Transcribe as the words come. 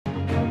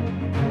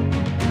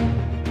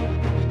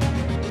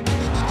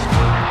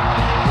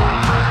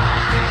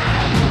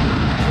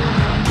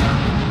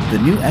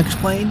new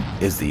X-plane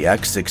is the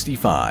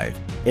X-65.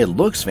 It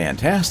looks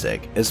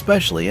fantastic,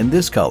 especially in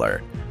this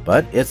color.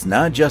 But it's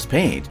not just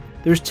paint,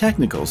 there's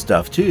technical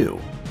stuff too.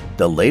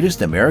 The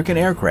latest American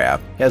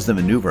aircraft has the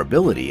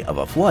maneuverability of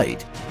a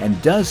flight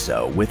and does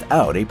so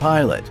without a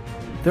pilot.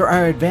 There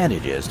are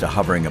advantages to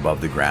hovering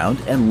above the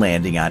ground and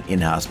landing on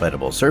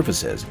inhospitable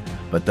surfaces,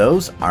 but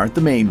those aren't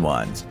the main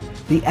ones.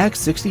 The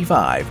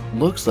X-65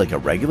 looks like a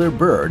regular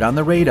bird on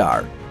the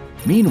radar.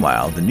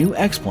 Meanwhile, the new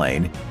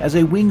X-plane has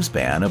a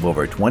wingspan of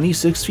over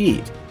 26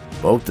 feet.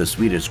 Both the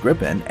Swedish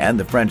Gripen and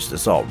the French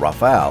Dassault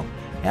Rafale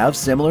have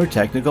similar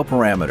technical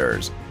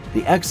parameters.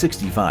 The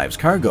X-65's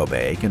cargo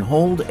bay can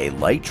hold a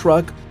light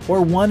truck or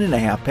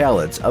 1.5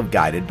 pallets of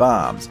guided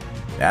bombs.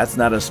 That's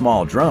not a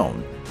small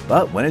drone,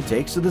 but when it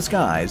takes to the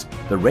skies,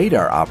 the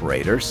radar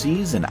operator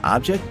sees an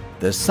object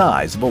the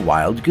size of a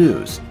wild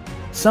goose.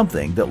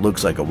 Something that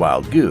looks like a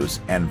wild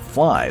goose and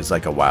flies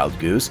like a wild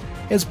goose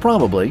is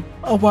probably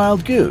a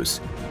wild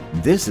goose.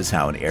 This is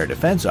how an air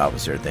defense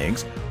officer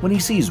thinks when he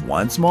sees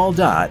one small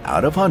dot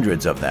out of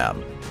hundreds of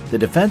them. The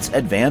Defense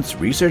Advanced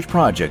Research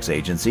Projects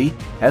Agency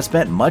has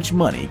spent much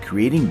money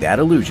creating that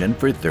illusion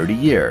for 30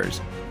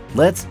 years.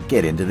 Let's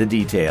get into the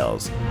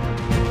details.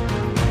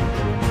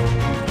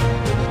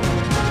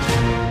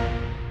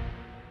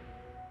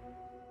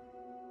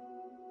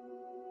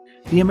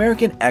 The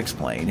American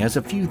X-plane has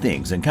a few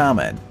things in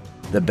common.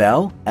 The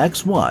Bell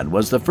X-1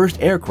 was the first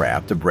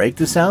aircraft to break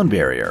the sound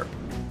barrier.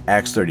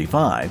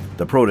 X-35,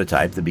 the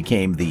prototype that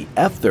became the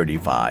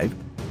F-35,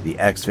 the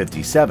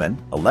X-57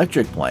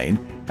 electric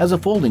plane, has a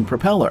folding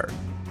propeller.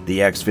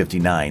 The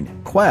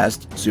X-59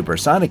 Quest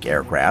supersonic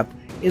aircraft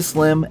is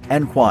slim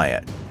and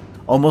quiet.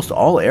 Almost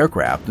all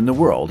aircraft in the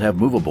world have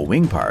movable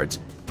wing parts.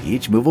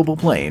 Each movable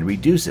plane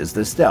reduces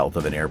the stealth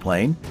of an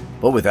airplane,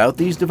 but without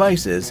these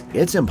devices,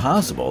 it's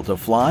impossible to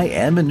fly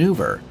and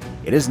maneuver.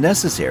 It is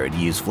necessary to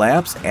use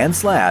flaps and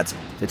slats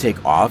to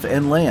take off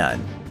and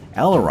land.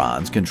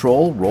 Ailerons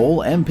control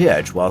roll and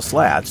pitch while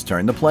slats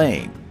turn the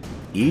plane.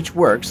 Each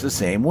works the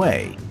same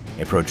way.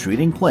 A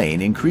protruding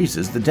plane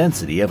increases the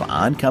density of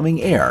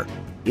oncoming air.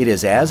 It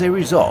is as a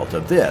result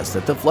of this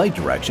that the flight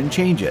direction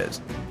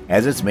changes.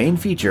 As its main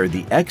feature,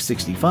 the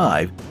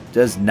X-65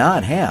 does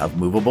not have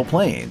movable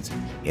planes.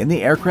 In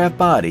the aircraft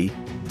body,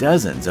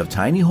 dozens of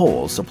tiny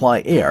holes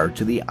supply air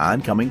to the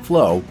oncoming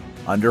flow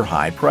under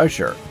high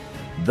pressure.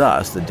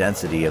 Thus, the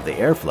density of the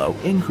airflow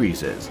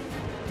increases.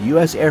 The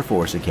U.S. Air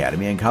Force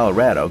Academy in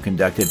Colorado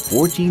conducted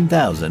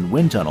 14,000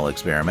 wind tunnel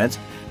experiments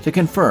to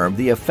confirm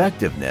the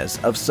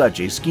effectiveness of such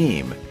a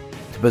scheme.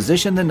 To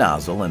position the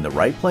nozzle in the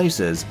right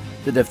places,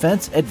 the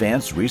Defense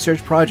Advanced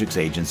Research Projects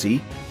Agency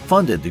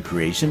funded the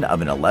creation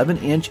of an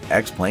 11-inch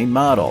X-plane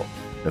model.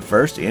 The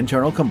first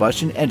internal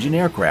combustion engine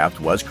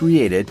aircraft was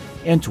created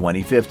in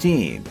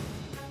 2015.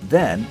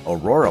 Then,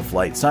 Aurora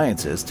Flight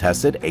Sciences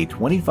tested a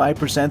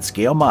 25%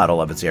 scale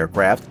model of its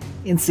aircraft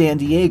in San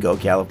Diego,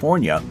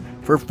 California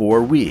for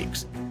 4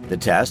 weeks. The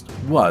test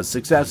was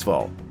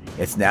successful.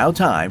 It's now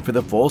time for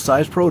the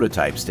full-size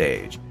prototype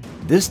stage.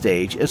 This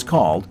stage is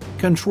called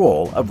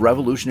Control of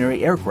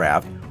Revolutionary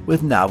Aircraft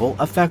with Novel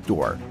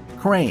Effector,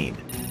 CRANE.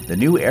 The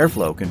new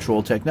airflow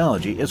control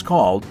technology is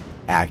called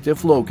Active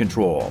Flow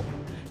Control.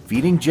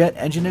 Feeding jet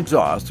engine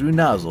exhaust through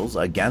nozzles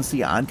against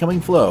the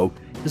oncoming flow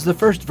is the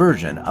first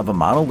version of a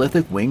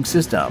monolithic wing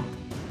system.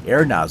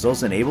 Air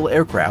nozzles enable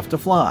aircraft to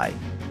fly.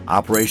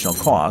 Operational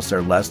costs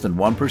are less than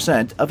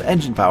 1% of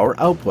engine power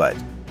output.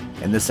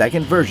 In the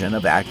second version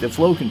of Active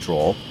Flow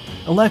Control,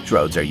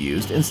 electrodes are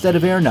used instead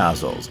of air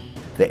nozzles.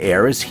 The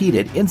air is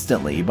heated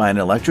instantly by an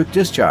electric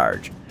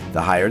discharge.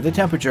 The higher the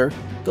temperature,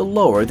 the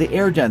lower the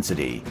air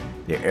density.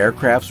 The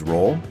aircraft's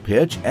roll,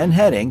 pitch, and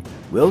heading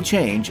will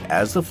change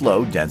as the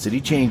flow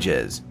density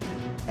changes.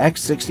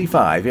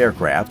 X-65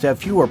 aircraft have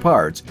fewer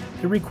parts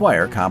that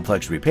require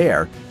complex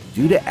repair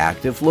due to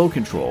Active Flow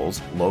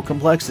Control's low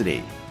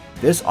complexity.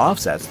 This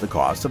offsets the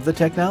cost of the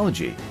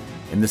technology.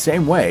 In the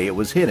same way, it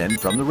was hidden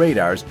from the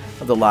radars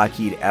of the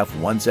Lockheed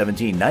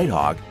F-117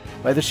 Nighthawk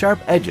by the sharp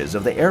edges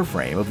of the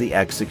airframe of the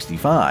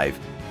X-65.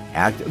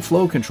 Active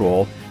Flow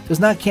Control does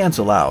not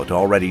cancel out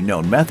already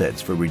known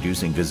methods for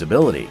reducing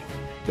visibility.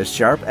 The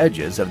sharp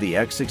edges of the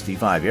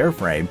X-65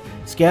 airframe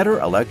scatter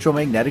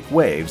electromagnetic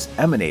waves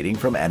emanating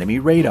from enemy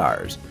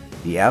radars.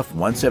 The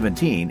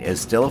F-117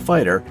 is still a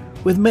fighter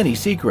with many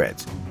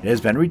secrets. It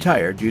has been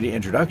retired due to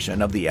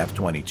introduction of the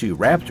F-22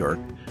 Raptor,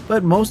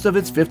 but most of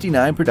its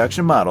 59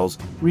 production models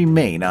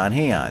remain on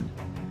hand.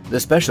 The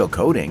special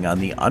coating on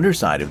the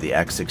underside of the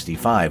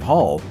X-65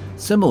 hull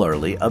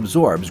similarly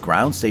absorbs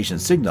ground station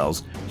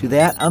signals to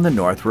that on the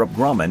Northrop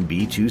Grumman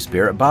B-2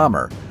 Spirit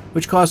bomber,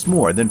 which cost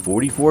more than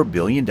 $44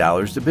 billion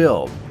to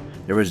build.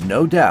 There is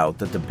no doubt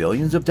that the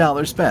billions of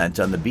dollars spent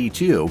on the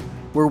B-2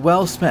 were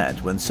well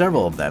spent when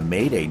several of them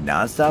made a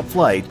nonstop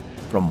flight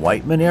from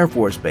Whiteman Air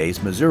Force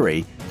Base,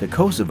 Missouri to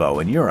Kosovo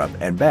in Europe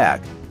and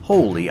back,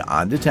 wholly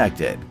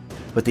undetected.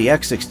 But the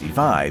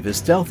X-65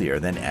 is stealthier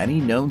than any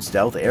known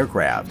stealth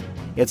aircraft.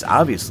 It's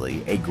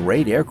obviously a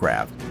great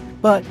aircraft,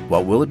 but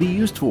what will it be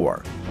used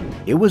for?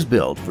 It was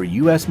built for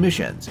U.S.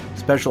 missions,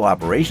 special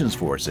operations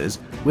forces,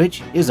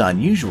 which is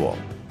unusual.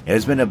 It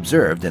has been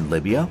observed in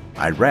Libya,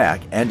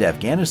 Iraq, and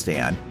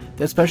Afghanistan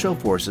that special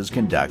forces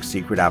conduct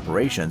secret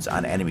operations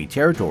on enemy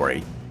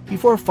territory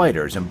before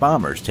fighters and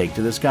bombers take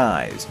to the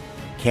skies.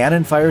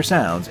 Cannon fire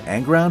sounds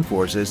and ground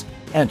forces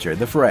enter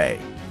the fray.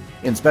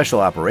 In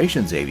special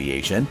operations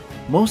aviation,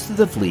 most of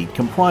the fleet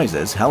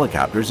comprises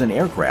helicopters and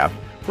aircraft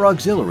for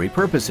auxiliary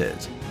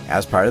purposes.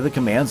 As part of the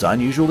command's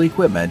unusual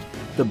equipment,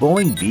 the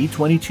Boeing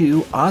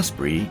B-22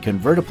 Osprey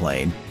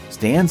convertiplane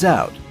stands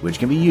out, which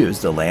can be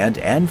used to land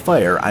and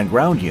fire on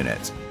ground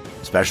units.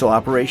 Special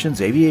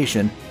operations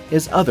aviation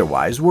is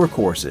otherwise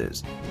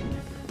workhorses.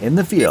 In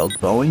the field,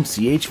 Boeing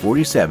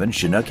CH-47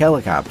 Chinook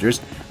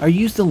helicopters are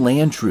used to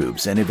land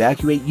troops and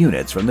evacuate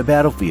units from the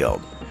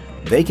battlefield.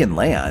 They can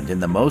land in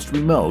the most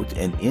remote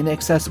and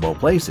inaccessible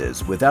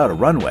places without a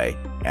runway,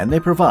 and they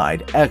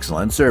provide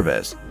excellent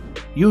service.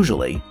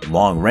 Usually,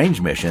 long-range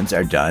missions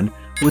are done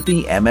with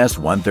the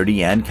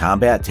MS-130N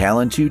Combat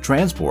Talon II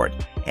transport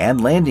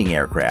and landing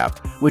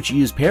aircraft, which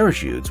use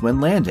parachutes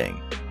when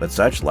landing, but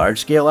such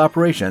large-scale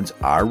operations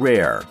are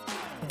rare.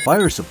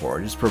 Fire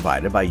support is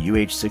provided by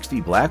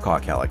UH-60 Black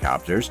Hawk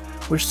helicopters,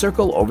 which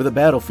circle over the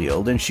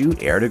battlefield and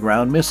shoot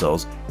air-to-ground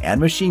missiles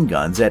and machine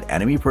guns at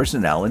enemy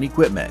personnel and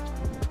equipment.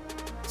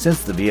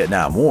 Since the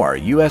Vietnam War,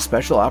 U.S.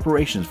 Special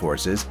Operations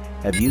Forces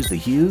have used the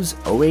Hughes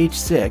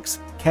OH-6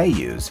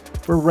 Cayuse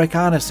for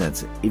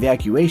reconnaissance,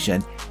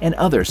 evacuation, and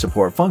other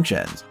support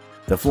functions.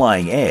 The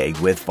Flying Egg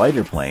with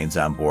fighter planes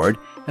on board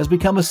has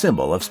become a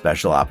symbol of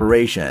special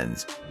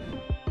operations.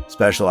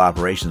 Special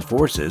Operations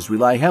Forces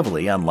rely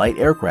heavily on light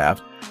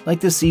aircraft like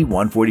the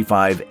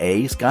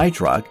C-145A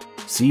Skytruck,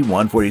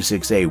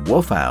 C-146A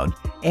Wolfhound,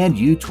 and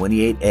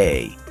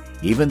U-28A.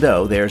 Even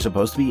though they are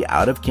supposed to be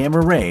out of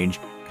camera range,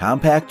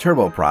 compact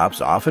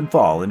turboprops often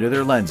fall into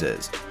their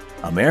lenses.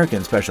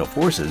 American Special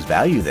Forces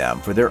value them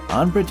for their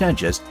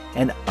unpretentious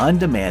and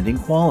undemanding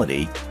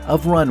quality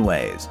of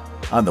runways.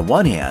 On the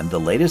one hand, the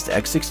latest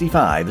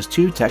X-65 is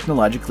too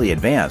technologically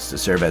advanced to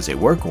serve as a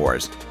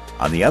workhorse.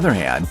 On the other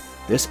hand,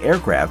 this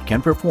aircraft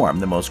can perform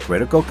the most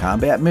critical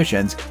combat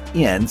missions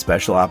in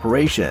special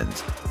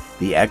operations.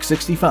 The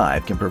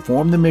X-65 can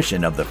perform the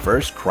mission of the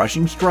first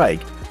crushing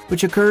strike,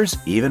 which occurs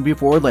even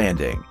before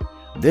landing.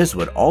 This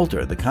would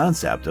alter the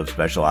concept of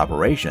special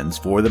operations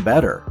for the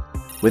better.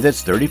 With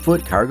its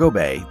 30-foot cargo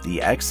bay,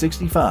 the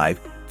X-65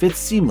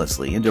 fits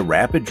seamlessly into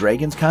Rapid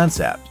Dragon's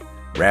concept.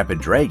 Rapid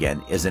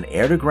Dragon is an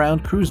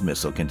air-to-ground cruise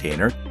missile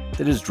container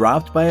that is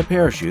dropped by a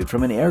parachute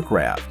from an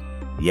aircraft.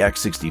 The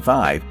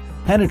X-65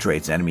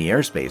 penetrates enemy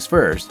airspace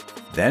first,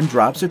 then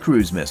drops a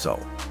cruise missile.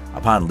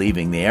 Upon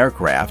leaving the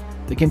aircraft,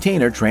 the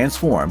container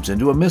transforms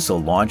into a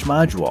missile launch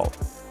module.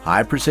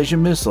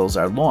 High-precision missiles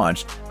are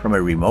launched from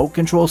a remote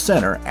control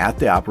center at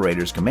the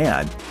operator's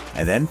command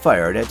and then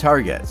fired at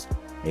targets.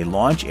 A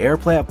launch air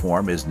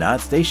platform is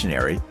not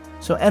stationary,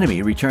 so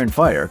enemy return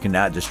fire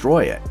cannot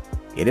destroy it.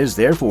 It is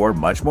therefore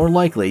much more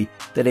likely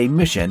that a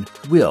mission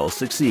will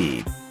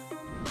succeed.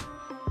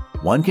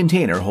 One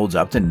container holds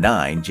up to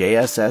 9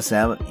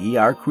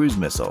 JSSM-ER cruise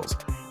missiles.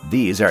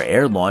 These are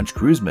air-launched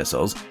cruise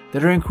missiles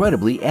that are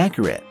incredibly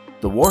accurate.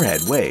 The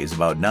warhead weighs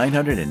about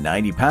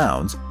 990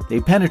 pounds, they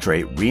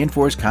penetrate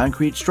reinforced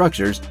concrete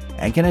structures,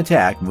 and can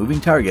attack moving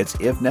targets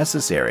if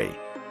necessary.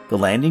 The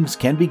landings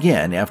can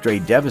begin after a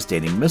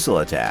devastating missile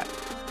attack.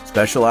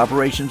 Special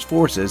Operations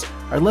Forces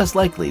are less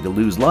likely to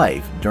lose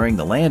life during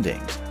the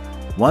landings.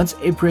 Once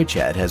a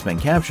bridgehead has been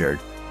captured,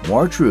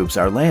 more troops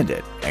are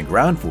landed and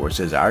ground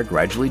forces are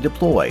gradually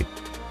deployed.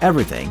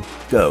 Everything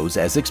goes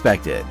as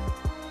expected.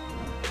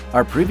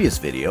 Our previous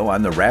video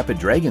on the Rapid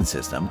Dragon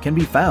system can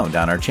be found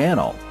on our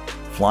channel.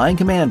 Flying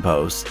command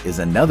posts is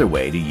another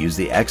way to use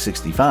the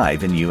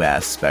X-65 in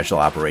U.S. Special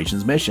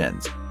Operations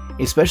missions.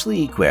 A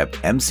specially equipped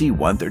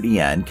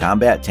MC-130N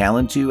Combat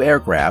Talon II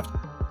aircraft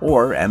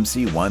or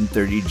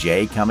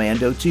MC-130J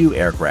Commando II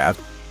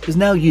aircraft is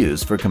now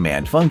used for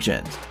command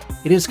functions.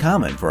 It is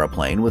common for a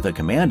plane with a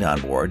command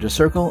on board to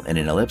circle in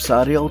an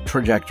ellipsoidal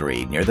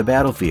trajectory near the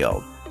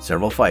battlefield.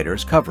 Several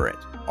fighters cover it.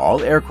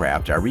 All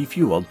aircraft are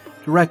refueled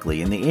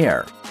directly in the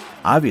air.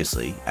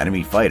 Obviously,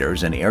 enemy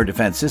fighters and air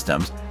defense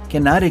systems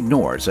cannot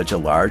ignore such a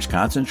large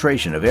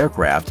concentration of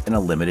aircraft in a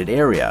limited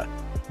area.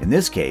 In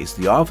this case,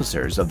 the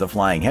officers of the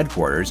flying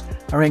headquarters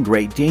are in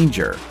great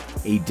danger.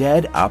 A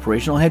dead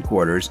operational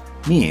headquarters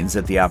means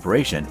that the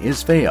operation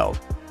is failed.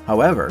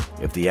 However,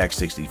 if the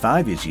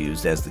X-65 is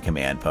used as the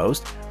command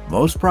post,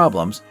 most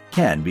problems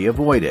can be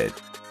avoided.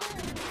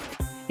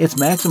 Its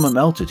maximum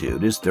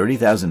altitude is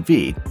 30,000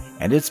 feet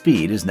and its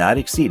speed is not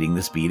exceeding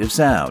the speed of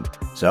sound,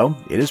 so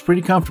it is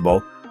pretty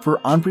comfortable for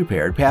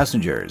unprepared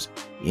passengers.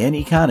 In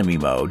economy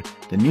mode,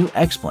 the new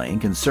X-plane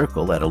can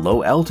circle at a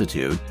low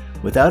altitude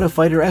without a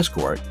fighter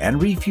escort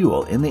and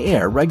refuel in the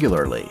air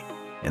regularly.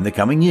 In the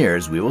coming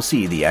years, we will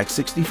see the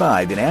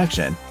X-65 in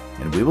action,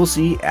 and we will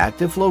see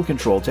active flow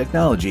control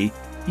technology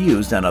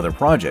used on other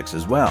projects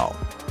as well.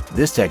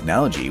 This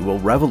technology will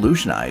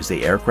revolutionize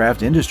the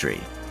aircraft industry.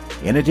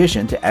 In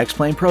addition to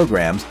X-plane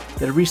programs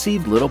that have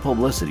received little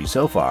publicity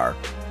so far,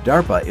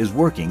 DARPA is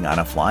working on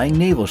a flying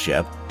naval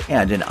ship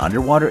and an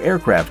underwater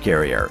aircraft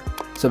carrier.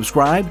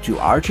 Subscribe to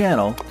our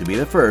channel to be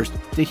the first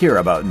to hear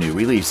about new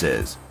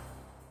releases.